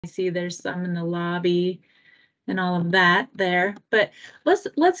I see there's some in the lobby and all of that there, but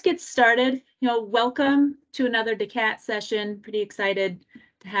let's get started. Welcome to another DACAT session. Pretty excited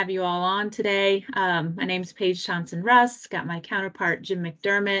to have you all on today. My name's Paige Thompson-Russ, got my counterpart Jim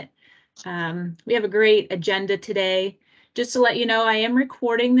McDermott. We have a great agenda today. Just to let you know, I am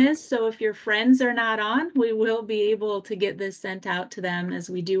recording this, so if your friends are not on, we will be able to get this sent out to them, as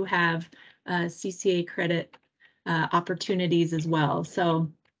we do have CCA credit opportunities as well.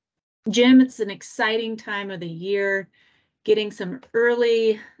 So Jim, it's an exciting time of the year, getting some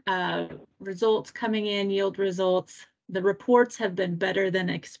early results coming in, yield results. The reports have been better than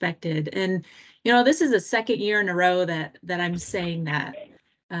expected. And, this is the second year in a row that I'm saying that.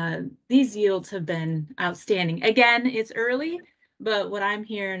 These yields have been outstanding. Again, it's early, but what I'm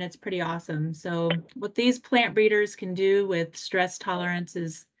hearing, it's pretty awesome. So what these plant breeders can do with stress tolerance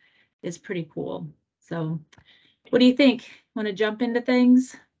is pretty cool. So what do you think? Want to jump into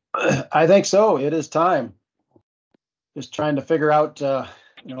things? I think so. It is time. Just trying to figure out,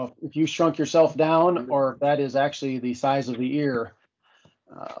 if you shrunk yourself down or if that is actually the size of the ear.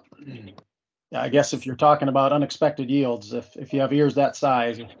 I guess if you're talking about unexpected yields, if you have ears that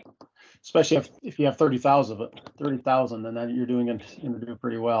size, especially if you have 30,000 of it, 30,000, then you're going to do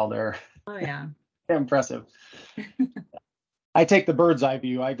pretty well there. Oh yeah. Impressive. I take the bird's eye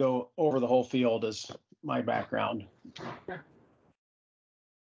view. I go over the whole field as my background.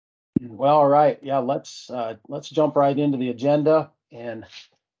 Well, all right. Yeah, let's jump right into the agenda. And,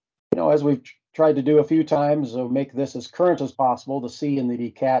 as we've tried to do a few times, make this as current as possible. The C in the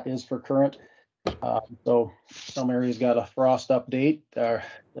DEKAT is for current. So some areas got a frost update.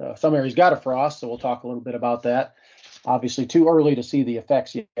 Some areas got a frost, so we'll talk a little bit about that. Obviously, too early to see the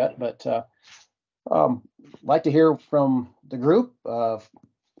effects yet, but like to hear from the group on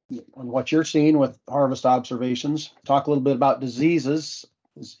what you're seeing with harvest observations. Talk a little bit about diseases.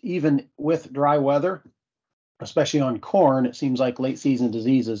 Even with dry weather, especially on corn, it seems like late season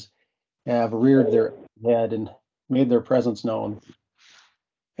diseases have reared their head and made their presence known.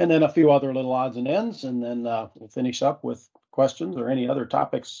 And then a few other little odds and ends, and then we'll finish up with questions or any other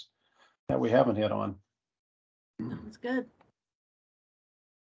topics that we haven't hit on. Sounds good.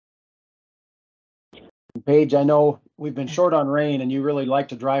 Paige, I know we've been short on rain, and you really like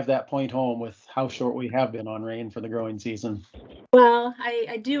to drive that point home with how short we have been on rain for the growing season. Well,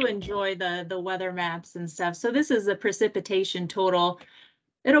 I do enjoy the weather maps and stuff. So this is a precipitation total.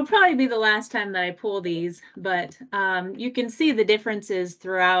 It'll probably be the last time that I pull these, but you can see the differences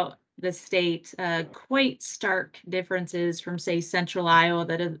throughout the state, quite stark differences from, say, central Iowa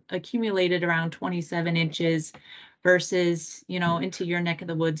that have accumulated around 27 inches versus, into your neck of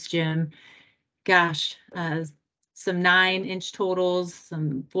the woods, Jim. Gosh, some 9-inch totals,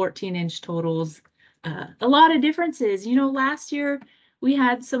 some 14-inch totals. A lot of differences. Last year we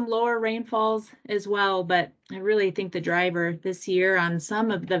had some lower rainfalls as well, but I really think the driver this year on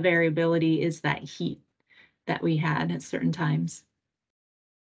some of the variability is that heat that we had at certain times.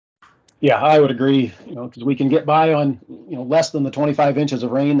 Yeah, I would agree, because we can get by on, less than the 25 inches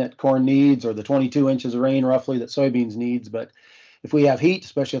of rain that corn needs, or the 22 inches of rain roughly that soybeans needs. But if we have heat,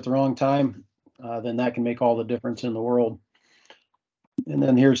 especially at the wrong time, then that can make all the difference in the world. And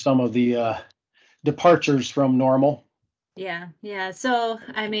then here's some of the departures from normal. Yeah. So,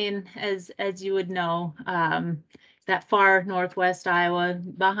 as you would know, that far northwest Iowa,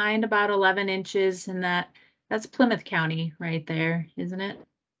 behind about 11 inches, and that's Plymouth County right there, isn't it?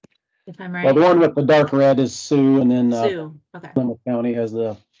 If I'm right. Well, the one with the dark red is Sioux, and then Sioux. Okay. Plymouth County has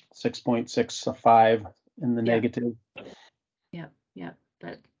the 6.65 in the negative. Yep.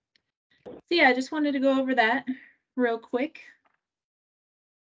 But so yeah, I just wanted to go over that real quick.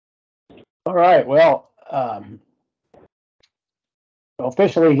 All right. Well,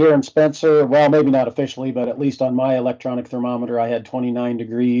 officially here in Spencer, well, maybe not officially, but at least on my electronic thermometer, I had 29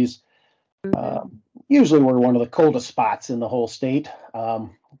 degrees. Usually we're one of the coldest spots in the whole state.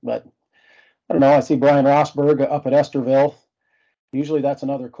 But I don't know. I see Brian Rossberg up at Esterville. Usually that's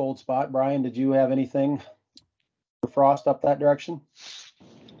another cold spot. Brian, did you have anything for frost up that direction?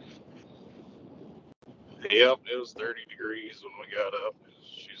 Yep, it was 30 degrees when we got up.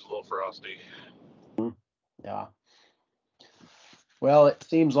 She's a little frosty. Yeah. Well, it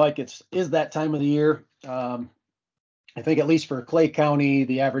seems like is that time of the year. I think at least for Clay County,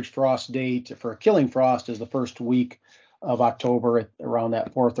 the average frost date for a killing frost is the first week of October at around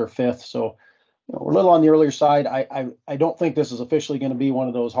that 4th or 5th. So we're a little on the earlier side. I don't think this is officially going to be one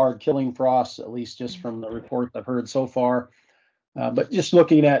of those hard killing frosts, at least just from the reports I've heard so far. But just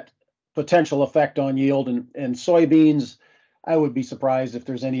looking at potential effect on yield and soybeans, I would be surprised if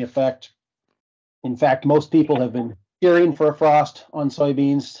there's any effect. In fact, most people have been cheering for a frost on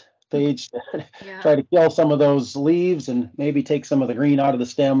soybeans, Paige. Yeah. Try to kill some of those leaves and maybe take some of the green out of the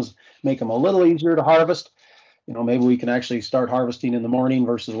stems, make them a little easier to harvest. Maybe we can actually start harvesting in the morning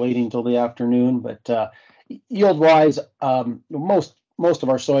versus waiting until the afternoon. But yield wise, most of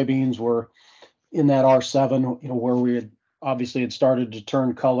our soybeans were in that R7, where we had obviously had started to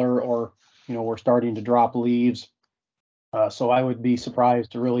turn color, or we're starting to drop leaves. So I would be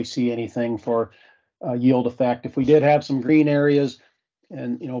surprised to really see anything for yield effect. If we did have some green areas,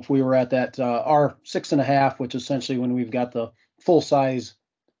 and if we were at that R6.5, which is essentially when we've got the full size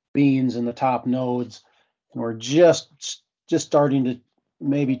beans in the top nodes, and we're just starting to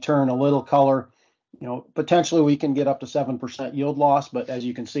maybe turn a little color, potentially we can get up to 7% yield loss. But as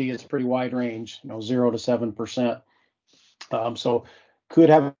you can see, it's a pretty wide range, 0 to 7%. So could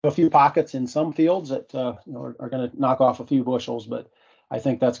have a few pockets in some fields that are going to knock off a few bushels, but I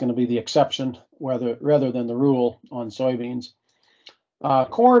think that's going to be the exception rather than the rule on soybeans.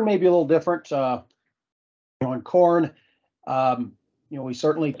 Corn may be a little different. On corn, we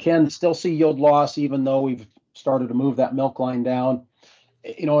certainly can still see yield loss, even though we've started to move that milk line down.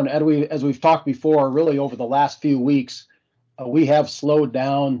 And as we've talked before, really over the last few weeks, we have slowed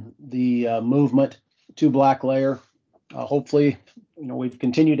down the movement to black layer. Hopefully, we've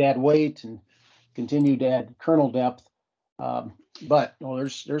continued to add weight and continued to add kernel depth. But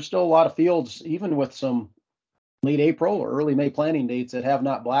there's still a lot of fields, even with some late April or early May planting dates, that have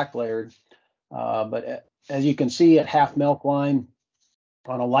not black layered. But as you can see at half milk line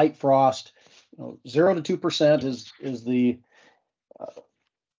on a light frost, 0 to 2% is the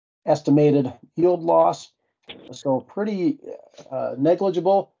estimated yield loss. So pretty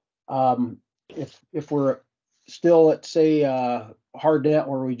negligible. If we're still at, say, hard dent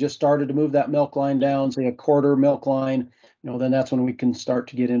where we just started to move that milk line down, say a quarter milk line, then that's when we can start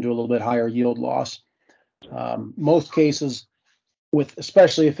to get into a little bit higher yield loss. Most cases,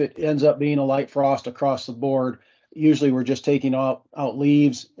 especially if it ends up being a light frost across the board, usually we're just taking out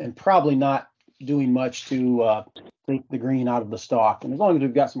leaves and probably not doing much to take the green out of the stalk. And as long as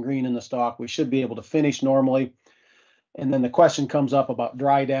we've got some green in the stalk, we should be able to finish normally. And then the question comes up about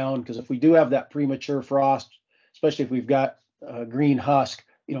dry down, because if we do have that premature frost, especially if we've got a green husk,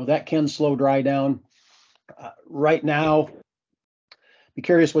 that can slow dry down. Right now, be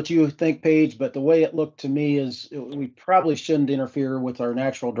curious what you think, Paige, but the way it looked to me is we probably shouldn't interfere with our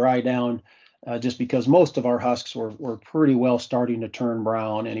natural dry down, just because most of our husks were pretty well starting to turn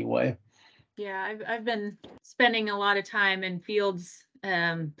brown anyway. Yeah, I've been spending a lot of time in fields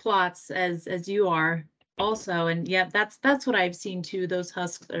plots as you are also, and yeah, that's what I've seen too. Those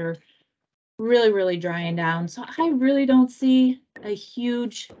husks are really drying down. So I really don't see a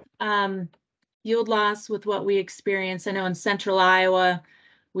huge yield loss with what we experience. I know in central Iowa,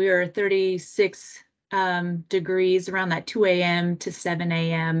 we are 36 degrees around that 2 a.m. to 7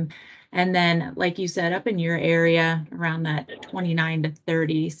 a.m. And then, like you said, up in your area around that 29 to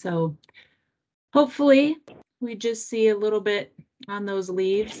 30. So hopefully we just see a little bit on those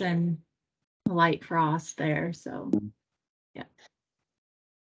leaves and light frost there. So, yeah.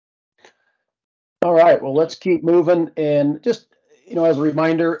 All right, well, let's keep moving. And just, as a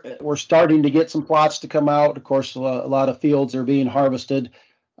reminder, we're starting to get some plots to come out. Of course, a lot of fields are being harvested.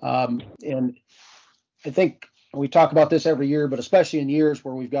 And I think we talk about this every year, but especially in years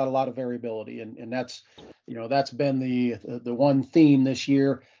where we've got a lot of variability. And that's, that's been the one theme this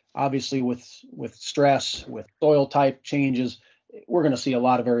year. Obviously, with stress, with soil type changes, we're going to see a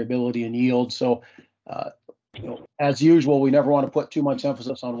lot of variability in yield. So, as usual, we never want to put too much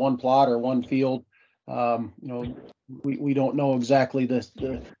emphasis on one plot or one field. We don't know exactly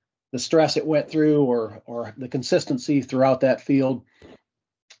the stress it went through or the consistency throughout that field.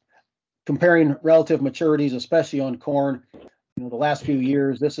 Comparing relative maturities, especially on corn, the last few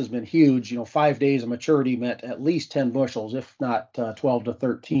years, this has been huge. 5 days of maturity meant at least 10 bushels, if not 12 to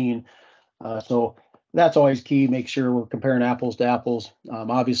 13. So that's always key. Make sure we're comparing apples to apples.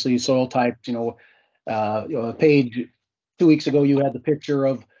 Obviously, soil type. Paige, 2 weeks ago, you had the picture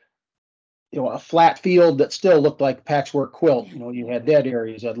of a flat field that still looked like patchwork quilt. You had dead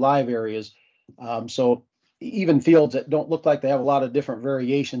areas, you had live areas. So even fields that don't look like they have a lot of different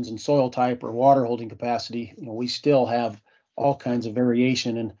variations in soil type or water holding capacity, we still have all kinds of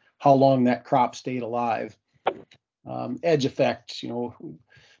variation in how long that crop stayed alive. Edge effect, we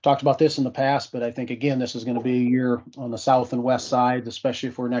talked about this in the past, but I think again this is going to be a year on the south and west sides, especially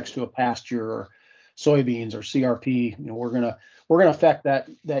if we're next to a pasture or soybeans or CRP. We're gonna affect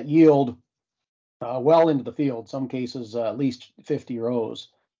that yield well into the field. Some cases at least 50 rows.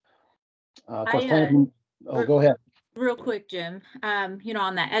 Of course, planting. Go ahead. Real quick, Jim,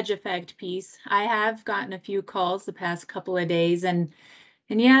 on that edge effect piece, I have gotten a few calls the past couple of days, and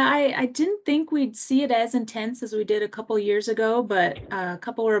yeah, I didn't think we'd see it as intense as we did a couple years ago, but a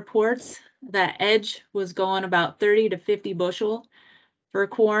couple of reports that edge was going about 30 to 50 bushel for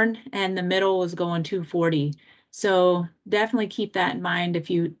corn, and the middle was going 240. So definitely keep that in mind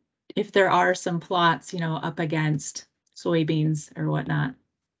if there are some plots, up against soybeans or whatnot.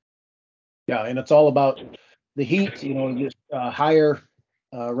 Yeah, and it's all about the heat, just higher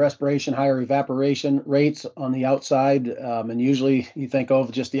respiration, higher evaporation rates on the outside. And usually you think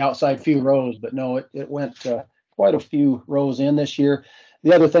of just the outside few rows, but no, it went quite a few rows in this year.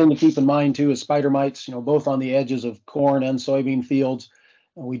 The other thing to keep in mind too is spider mites, both on the edges of corn and soybean fields.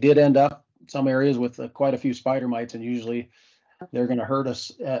 We did end up in some areas with quite a few spider mites, and usually they're going to hurt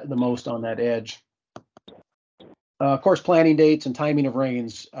us the most on that edge. Of course, planting dates and timing of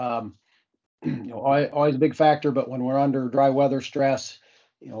rains. Always a big factor, but when we're under dry weather stress,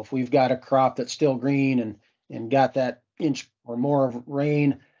 if we've got a crop that's still green and got that inch or more of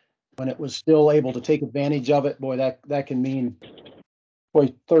rain, when it was still able to take advantage of it, boy, that can mean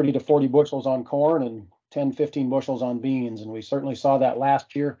 30 to 40 bushels on corn and 10, 15 bushels on beans. And we certainly saw that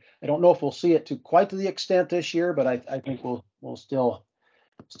last year. I don't know if we'll see it to quite to the extent this year, but I think we'll still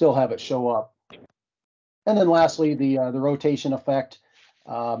have it show up. And then lastly, the rotation effect.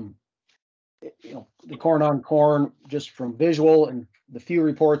 The corn on corn, just from visual and the few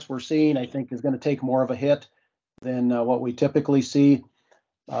reports we're seeing, I think is going to take more of a hit than what we typically see.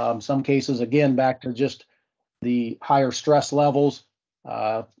 Some cases, again, back to just the higher stress levels.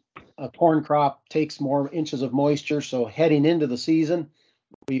 A corn crop takes more inches of moisture, so heading into the season,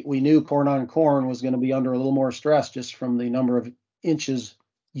 we knew corn on corn was going to be under a little more stress just from the number of inches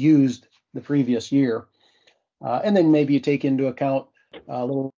used the previous year. And then maybe you take into account a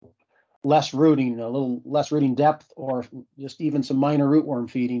little less rooting depth, or just even some minor rootworm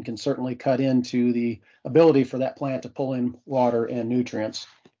feeding can certainly cut into the ability for that plant to pull in water and nutrients.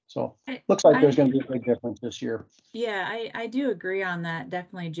 So looks like there's going to be a big difference this year. Yeah, I do agree on that.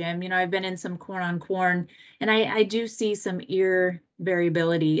 Definitely, Jim. I've been in some corn on corn, and I do see some ear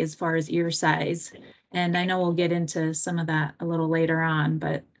variability as far as ear size. And I know we'll get into some of that a little later on,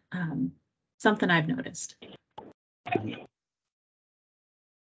 but something I've noticed.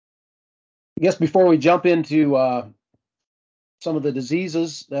 I guess before we jump into some of the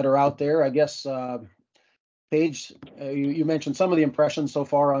diseases that are out there, I guess, Paige, you mentioned some of the impressions so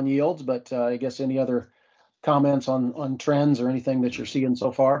far on yields, but I guess any other comments on trends or anything that you're seeing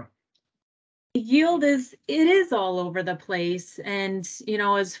so far? Yield is all over the place, and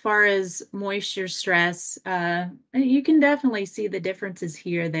as far as moisture stress, you can definitely see the differences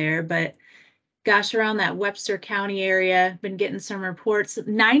here there, but gosh, around that Webster County area, been getting some reports.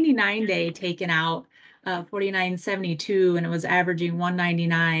 99 day taken out, 49.72, and it was averaging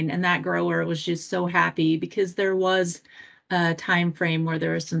 199. And that grower was just so happy because there was a time frame where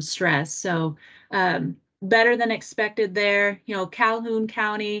there was some stress. So better than expected there. Calhoun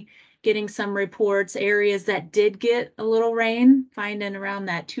County getting some reports, areas that did get a little rain, finding around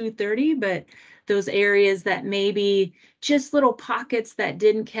that 230, but those areas that maybe just little pockets that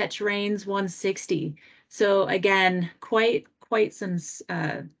didn't catch rains, 160. So again, quite some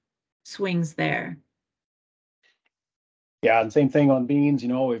swings there. Yeah, and same thing on beans.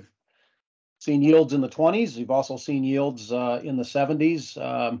 We've seen yields in the 20s. We've also seen yields in the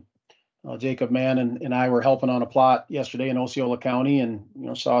 70s. Jacob Mann and I were helping on a plot yesterday in Osceola County, and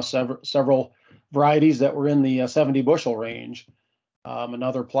saw several varieties that were in the 70 bushel range.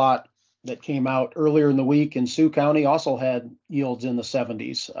 Another plot that came out earlier in the week in Sioux County also had yields in the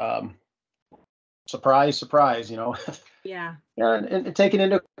 70s. Surprise, surprise, Yeah. And taking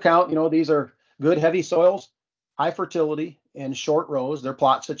into account, these are good heavy soils, high fertility, and short rows. They're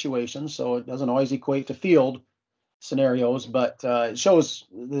plot situations, so it doesn't always equate to field scenarios, but it shows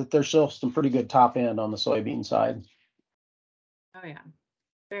that there's still some pretty good top end on the soybean side. Oh yeah,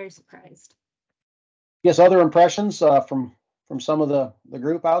 very surprised. Yes, other impressions from some of the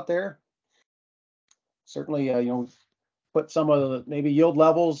group out there. Certainly, put some of the maybe yield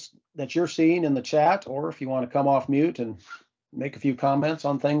levels that you're seeing in the chat, or if you want to come off mute and make a few comments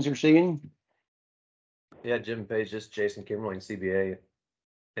on things you're seeing. Yeah, Jim Page, just Jason Kimberly, CBA,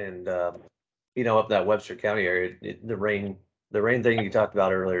 and up that Webster County area, the rain thing you talked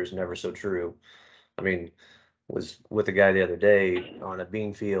about earlier is never so true. I mean, was with a guy the other day on a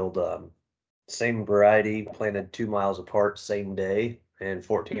bean field, same variety, planted 2 miles apart, same day, and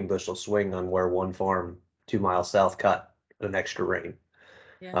 14 bushel swing on where one farm 2 miles south caught an extra rain.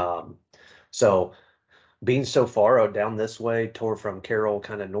 Yeah. So beans so far out down this way tore from Carroll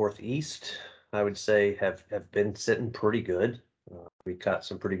kind of northeast I would say have been sitting pretty good. We got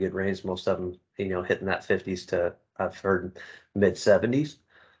some pretty good rains, most of them, hitting that 50s to, I've heard, mid 70s.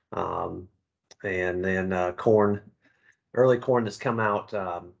 And then early corn that's come out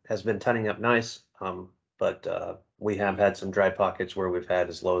has been tunning up nice. But we have had some dry pockets where we've had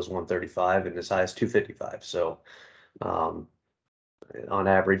as low as 135 and as high as 255. So on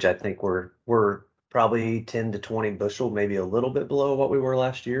average, I think we're probably 10 to 20 bushel, maybe a little bit below what we were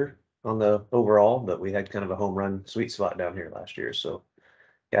last year on the overall, but we had kind of a home run sweet spot down here last year. So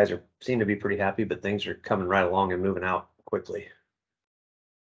guys seem to be pretty happy, but things are coming right along and moving out quickly.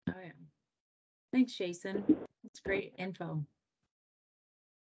 Oh, yeah. Thanks, Jason. That's great info.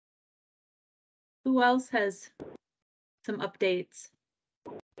 Who else has some updates?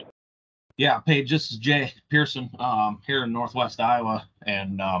 Yeah, Paige, this is Jay Pearson here in Northwest Iowa.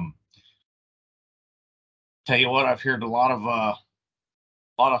 And tell you what, I've heard a lot of,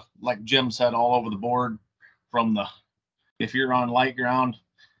 like Jim said, all over the board from if you're on light ground,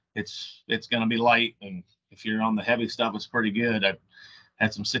 it's going to be light. And if you're on the heavy stuff, it's pretty good. I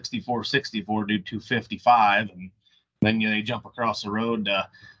had some 64 do 255. And then they jump across the road to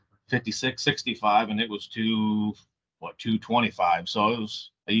 56, 65, and it was 225. So it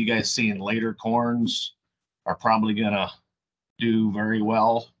was, are you guys seeing later corns are probably going to do very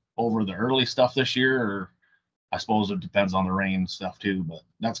well over the early stuff this year? Or I suppose it depends on the rain stuff too, but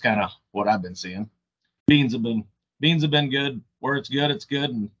that's kind of what I've been seeing. Beans have been good. Where it's good, it's good.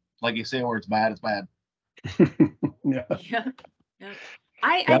 And like you say, where it's bad, it's bad. Yeah. Yeah.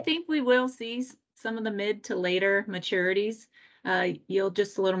 I think we will see some of the mid to later maturities yield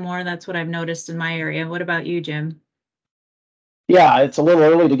just a little more. That's what I've noticed in my area. What about you, Jim? Yeah, it's a little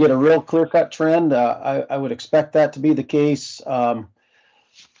early to get a real clear-cut trend. I would expect that to be the case.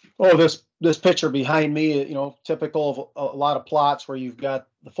 This picture behind me, typical of a lot of plots where you've got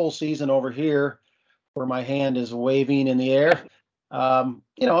the full season over here, where my hand is waving in the air.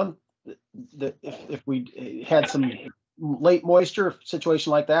 If we had some late moisture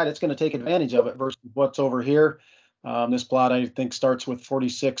situation like that, it's going to take advantage of it versus what's over here. This plot, I think, starts with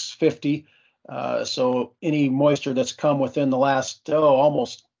 4650. So any moisture that's come within the last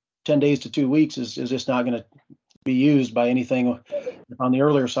almost 10 days to 2 weeks is just not going to be used by anything on the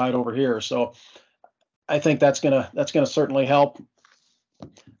earlier side over here. So I think that's gonna certainly help.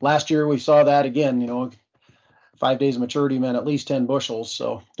 Last year we saw that again. 5 days of maturity meant at least 10 bushels.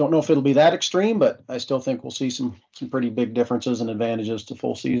 So don't know if it'll be that extreme, but I still think we'll see some pretty big differences and advantages to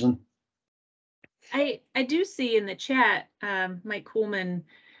full season. I do see in the chat, Mike Coolman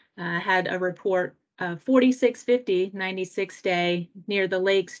had a report, 4650, 96 day near the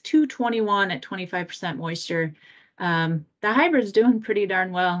lakes, 221 at 25% moisture. The hybrid's doing pretty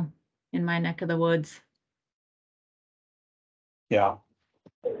darn well in my neck of the woods. Yeah.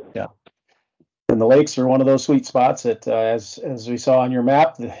 And the lakes are one of those sweet spots that, as we saw on your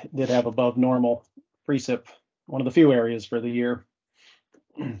map, did have above normal precip, one of the few areas for the year.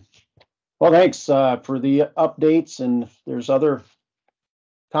 Well, thanks for the updates. And if there's other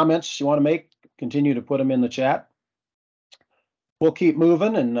comments you want to make, continue to put them in the chat. We'll keep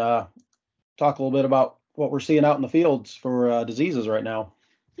moving and talk a little bit about what we're seeing out in the fields for diseases right now.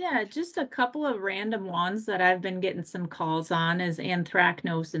 Yeah, just a couple of random ones that I've been getting some calls on is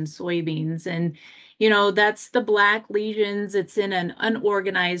anthracnose in soybeans. And, that's the black lesions. It's in an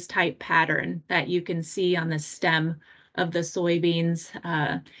unorganized type pattern that you can see on the stem of the soybeans.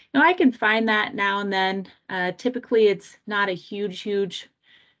 I can find that now and then. Typically, it's not a huge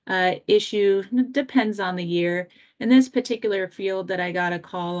issue. It depends on the year. In this particular field that I got a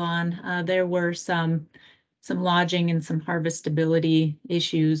call on, there were some lodging and some harvestability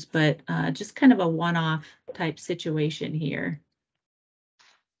issues, but just kind of a one-off type situation here.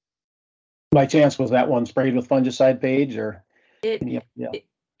 By chance, was that one sprayed with fungicide, Paige, or?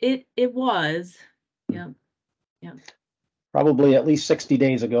 It was, yeah. Probably at least 60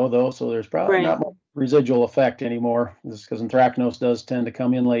 days ago, though, so there's probably Right. not much residual effect anymore, just because anthracnose does tend to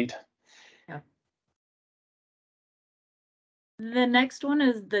come in late. Yeah. The next one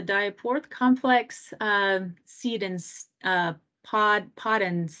is the diaporth complex seed and pod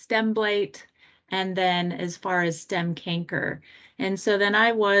and stem blight, and then as far as stem canker. And so then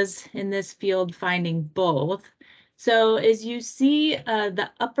I was in this field finding both. So as you see the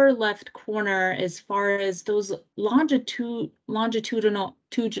upper left corner, as far as those longitudinal,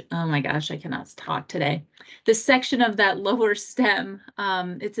 oh my gosh, I cannot talk today. The section of that lower stem,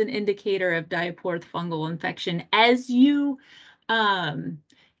 it's an indicator of diaporth fungal infection. As you kind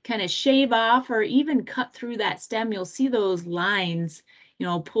of shave off or even cut through that stem, you'll see those lines,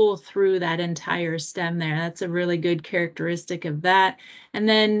 pull through that entire stem there. That's a really good characteristic of that. And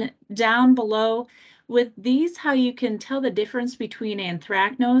then down below with these, how you can tell the difference between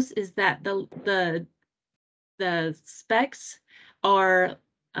anthracnose is that the specks are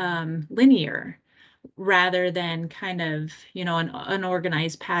linear rather than kind of, an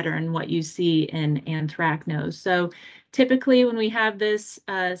unorganized pattern, what you see in anthracnose. So typically when we have this,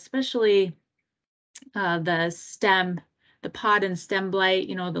 especially the pod and stem blight,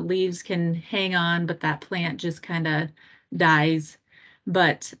 the leaves can hang on, but that plant just kind of dies.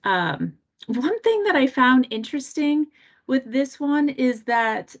 But one thing that I found interesting with this one is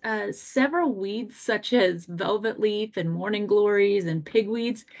that several weeds such as velvet leaf and morning glories and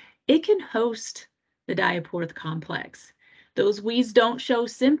pigweeds, it can host the diaporth complex. Those weeds don't show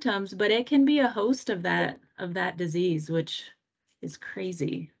symptoms, but it can be a host of that disease, which is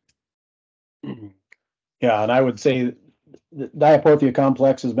crazy. Yeah, and I would say the diaporthia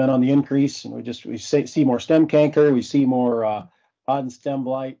complex has been on the increase, and we see more stem canker, we see more pod and stem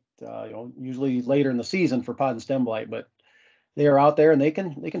blight. Usually later in the season for pod and stem blight, but they are out there and they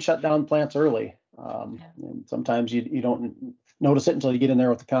can shut down plants early. And sometimes you don't notice it until you get in there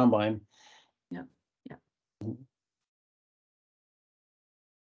with the combine. Yep.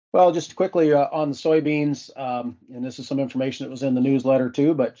 Well, just quickly on the soybeans, and this is some information that was in the newsletter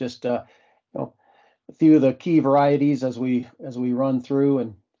too, but just a few of the key varieties as we run through.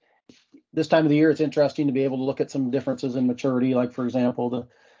 And this time of the year, it's interesting to be able to look at some differences in maturity. Like for example, the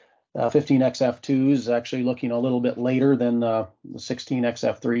 15XF2s is actually looking a little bit later than the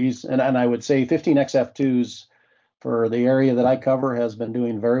 16XF3s, and I would say 15XF2s for the area that I cover has been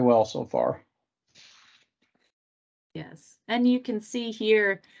doing very well so far. Yes, and you can see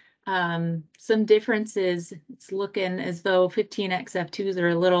here some differences. It's looking as though 15XF2s are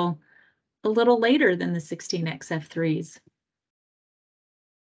a little later than the 16XF3s.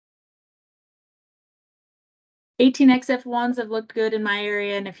 18XF1s have looked good in my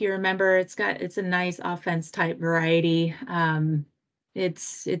area, and if you remember, it's a nice offense type variety.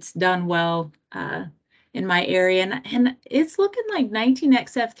 It's done well in my area, and it's looking like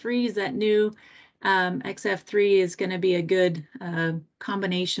 19XF3s, that new XF3 is going to be a good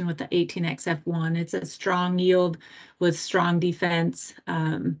combination with the 18XF1. It's a strong yield with strong defense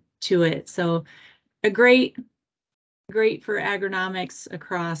to it. So a great for agronomics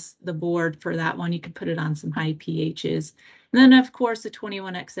across the board for that one. You could put it on some high pHs. And then of course the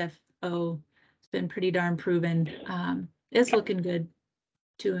 21XFO has been pretty darn proven. It's looking good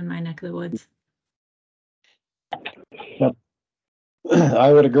too in my neck of the woods. Yep.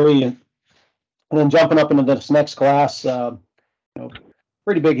 I would agree. And then jumping up into this next class,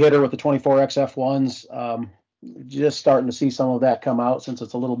 pretty big hitter with the 24XF1s. Just starting to see some of that come out since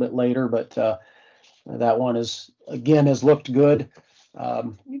it's a little bit later, but that one has looked good.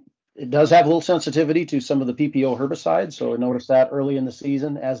 It does have a little sensitivity to some of the PPO herbicides, so I noticed that early in the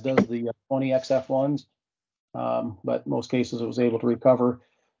season, as does the 20XF1s. But most cases it was able to recover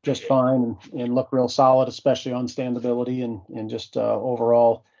just fine and look real solid, especially on standability and just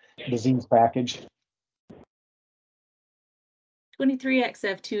overall disease package.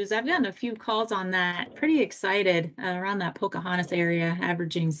 23XF2s, I've gotten a few calls on that. Pretty excited around that Pocahontas area,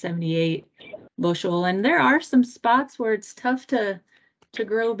 averaging 78 bushel. And there are some spots where it's tough to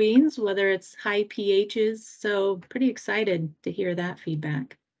grow beans, whether it's high pHs. So pretty excited to hear that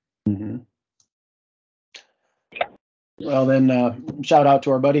feedback. Mm-hmm. Well, then shout out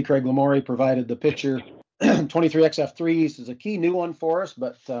to our buddy Craig Lamore, provided the picture. 23XF3s is a key new one for us,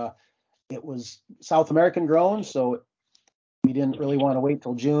 but it was South American grown, so we didn't really want to wait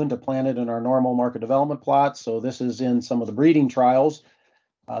till June to plant it in our normal market development plots. So this is in some of the breeding trials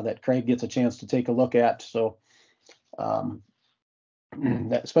that Craig gets a chance to take a look at. So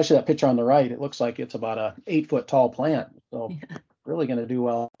especially that picture on the right, it looks like it's about a 8-foot tall plant. So really going to do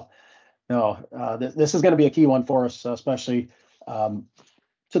well. No, this is going to be a key one for us, especially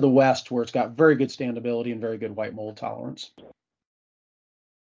to the west, where it's got very good standability and very good white mold tolerance.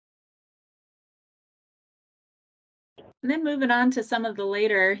 And then moving on to some of the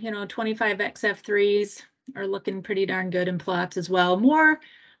later, 25XF3s are looking pretty darn good in plots as well. More,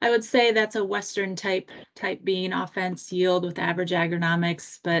 I would say that's a Western type bean, offense yield with average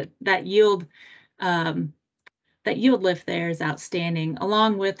agronomics, but that yield lift there is outstanding,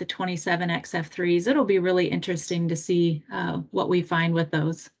 along with the 27XF3s. It'll be really interesting to see what we find with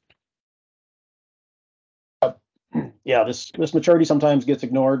those. Yeah, this maturity sometimes gets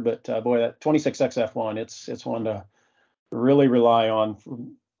ignored, but boy, that 26XF1, it's one to really rely on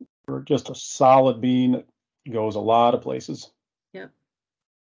for just a solid bean that goes a lot of places. Yep.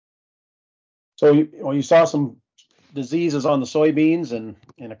 So you saw some diseases on the soybeans and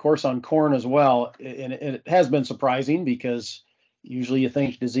of course on corn as well. And it has been surprising because usually you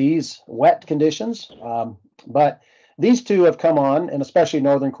think disease, wet conditions, but these two have come on, and especially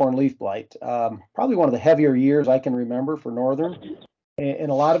northern corn leaf blight. Probably one of the heavier years I can remember for northern,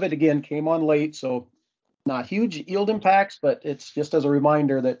 and a lot of it again came on late, so not huge yield impacts, but it's just as a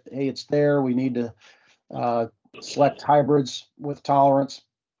reminder that hey, it's there. We need to select hybrids with tolerance.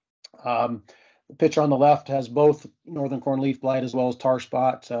 The picture on the left has both northern corn leaf blight as well as tar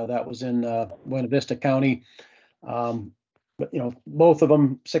spot. That was in Buena Vista County. But both of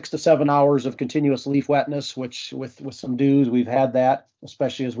them 6 to 7 hours of continuous leaf wetness, which with some dews, we've had that,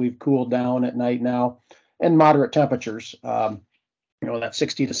 especially as we've cooled down at night now, and moderate temperatures. That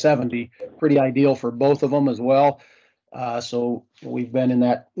 60 to 70, pretty ideal for both of them as well. So we've been in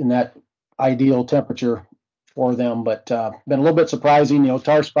that ideal temperature for them, but been a little bit surprising.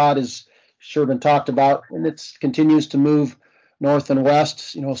 Tar spot is sure been talked about, and it continues to move north and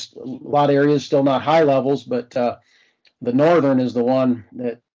west. A lot of areas still not high levels, but the northern is the one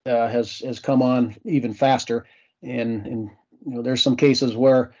that has come on even faster. And there's some cases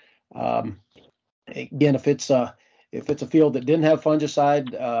where, again, if it's a field that didn't have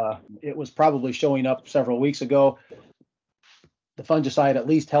fungicide, it was probably showing up several weeks ago. The fungicide at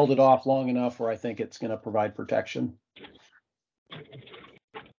least held it off long enough where I think it's going to provide protection.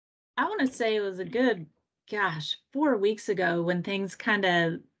 I want to say it was a good, 4 weeks ago when things kind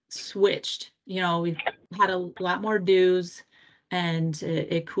of switched. We've had a lot more dews, and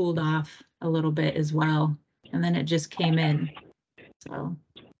it cooled off a little bit as well. And then it just came in. So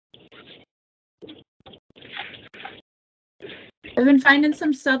I've been finding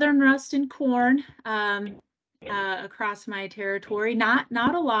some southern rust in corn across my territory. Not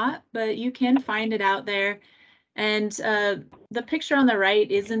a lot, but you can find it out there. And the picture on the right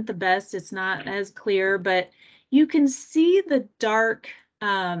isn't the best. It's not as clear, but you can see the dark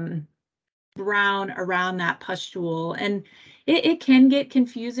brown around that pustule, and it can get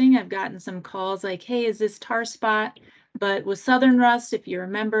confusing. I've gotten some calls like, hey, is this tar spot? But with southern rust, if you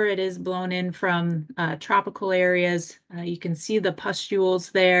remember, it is blown in from tropical areas. You can see the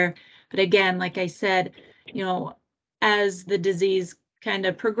pustules there. But again, like I said, as the disease kind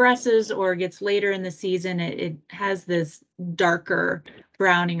of progresses or gets later in the season, it has this darker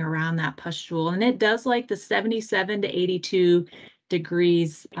browning around that pustule, and it does like the 77 to 82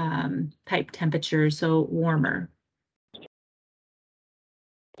 degrees type temperature, so warmer.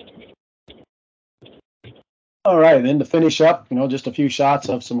 All right, then to finish up, just a few shots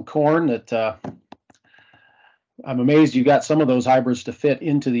of some corn that I'm amazed you got some of those hybrids to fit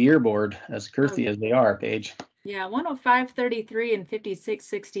into the earboard, as girthy as they are, Paige. Yeah, 105.33 and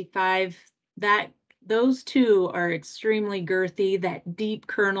 56.65. Those two are extremely girthy. That deep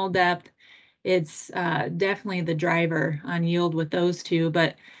kernel depth, it's definitely the driver on yield with those two.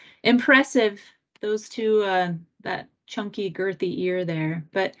 But impressive, those two, that chunky, girthy ear there.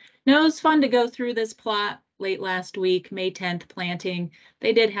 But no, it was fun to go through this plot late last week, May 10th planting.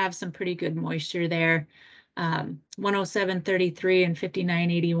 They did have some pretty good moisture there. 107.33 and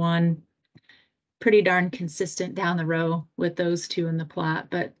 59.81. Pretty darn consistent down the row with those two in the plot,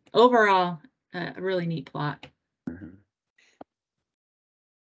 but overall, a really neat plot.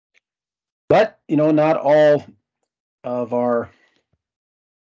 But, not all of our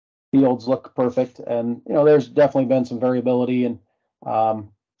fields look perfect. And, there's definitely been some variability in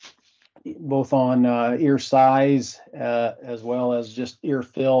both on ear size as well as just ear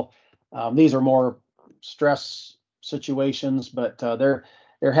fill. These are more stress situations, but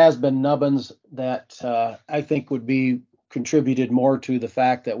there has been nubbins that I think would be contributed more to the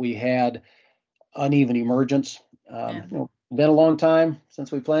fact that we had uneven emergence. Been a long time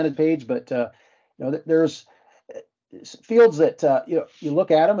since we planted, Paige, but there's fields that you look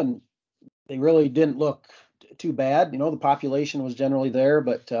at them and they really didn't look too bad. The population was generally there,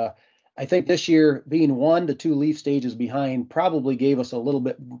 but I think this year being 1 to 2 leaf stages behind probably gave us a little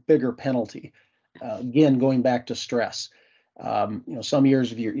bit bigger penalty. Again, going back to stress. Some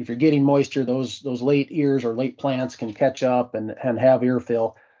years if you're getting moisture, those late ears or late plants can catch up and have ear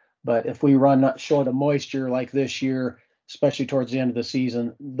fill. But if we run short of moisture like this year, especially towards the end of the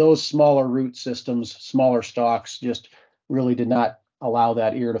season, those smaller root systems, smaller stalks just really did not allow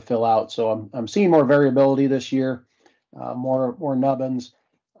that ear to fill out. So I'm seeing more variability this year, more nubbins,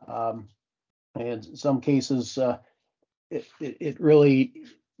 and in some cases it really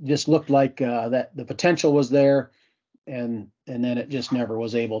just looked like that the potential was there. And then it just never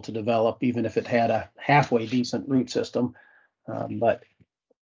was able to develop, even if it had a halfway decent root system. But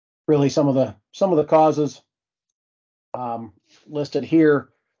really, some of the causes listed here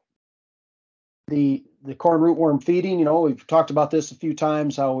the corn rootworm feeding, we've talked about this a few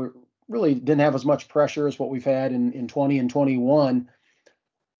times, how we really didn't have as much pressure as what we've had in 20 and 21.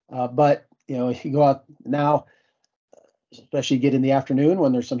 But, if you go out now, especially get in the afternoon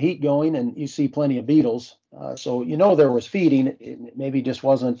when there's some heat going and you see plenty of beetles. So, there was feeding. It maybe just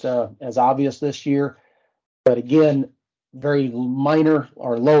wasn't as obvious this year. But again, very minor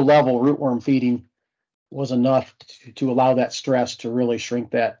or low level rootworm feeding was enough to allow that stress to really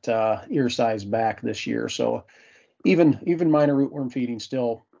shrink that ear size back this year. So even minor rootworm feeding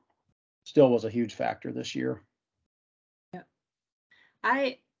still was a huge factor this year. Yeah.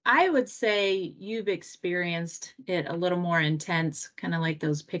 I would say you've experienced it a little more intense, kind of like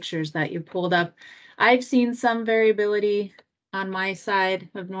those pictures that you pulled up. I've seen some variability on my side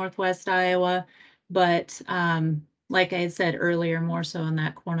of Northwest Iowa, but like I said earlier, more so in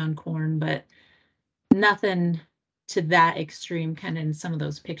that corn on corn, but nothing to that extreme kind of in some of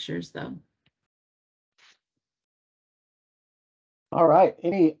those pictures though. All right.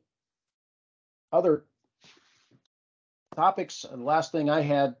 Any other topics? The last thing I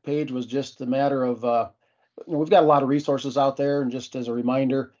had, Paige, was just the matter of, we've got a lot of resources out there, and just as a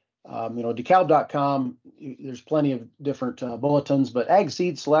reminder, DEKALB.com, there's plenty of different bulletins, but Ag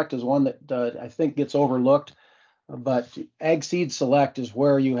Seed Select is one that I think gets overlooked. But Ag Seed Select is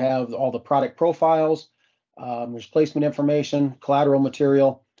where you have all the product profiles. There's placement information, collateral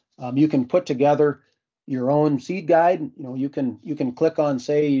material. You can put together your own seed guide. You can click on,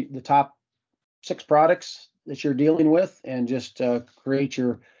 say, the top 6 products that you're dealing with, and just create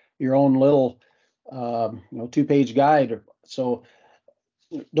your own little 2-page guide. So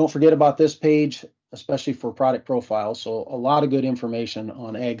don't forget about this page, especially for product profiles. So a lot of good information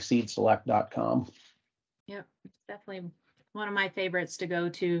on agseedselect.com. Yep, it's definitely one of my favorites to go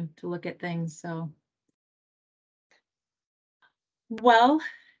to look at things. So, well, I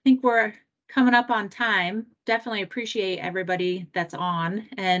think we're coming up on time. Definitely appreciate everybody that's on,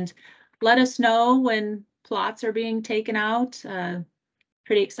 and let us know when plots are being taken out.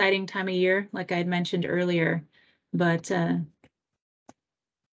 Pretty exciting time of year, like I had mentioned earlier. But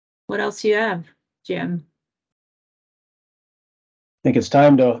what else do you have, Jim? I think it's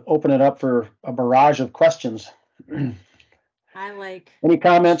time to open it up for a barrage of questions. I like Any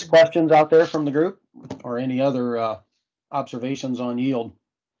comments, questions out there from the group, or any other observations on yield?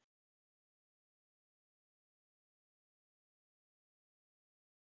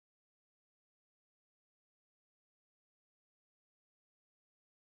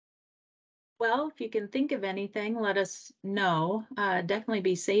 Well, if you can think of anything, let us know. Definitely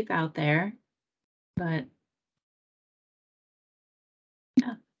be safe out there. But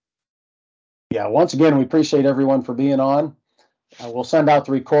Yeah, once again, we appreciate everyone for being on. We'll send out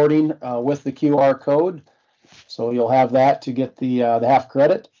the recording with the QR code, so you'll have that to get the half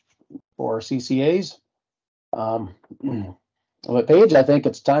credit for CCAs. But Paige, I think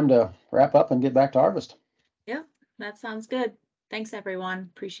it's time to wrap up and get back to harvest. yeah, that sounds good. Thanks, everyone.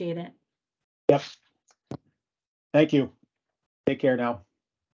 Appreciate it. Yep. Thank you. Take care now.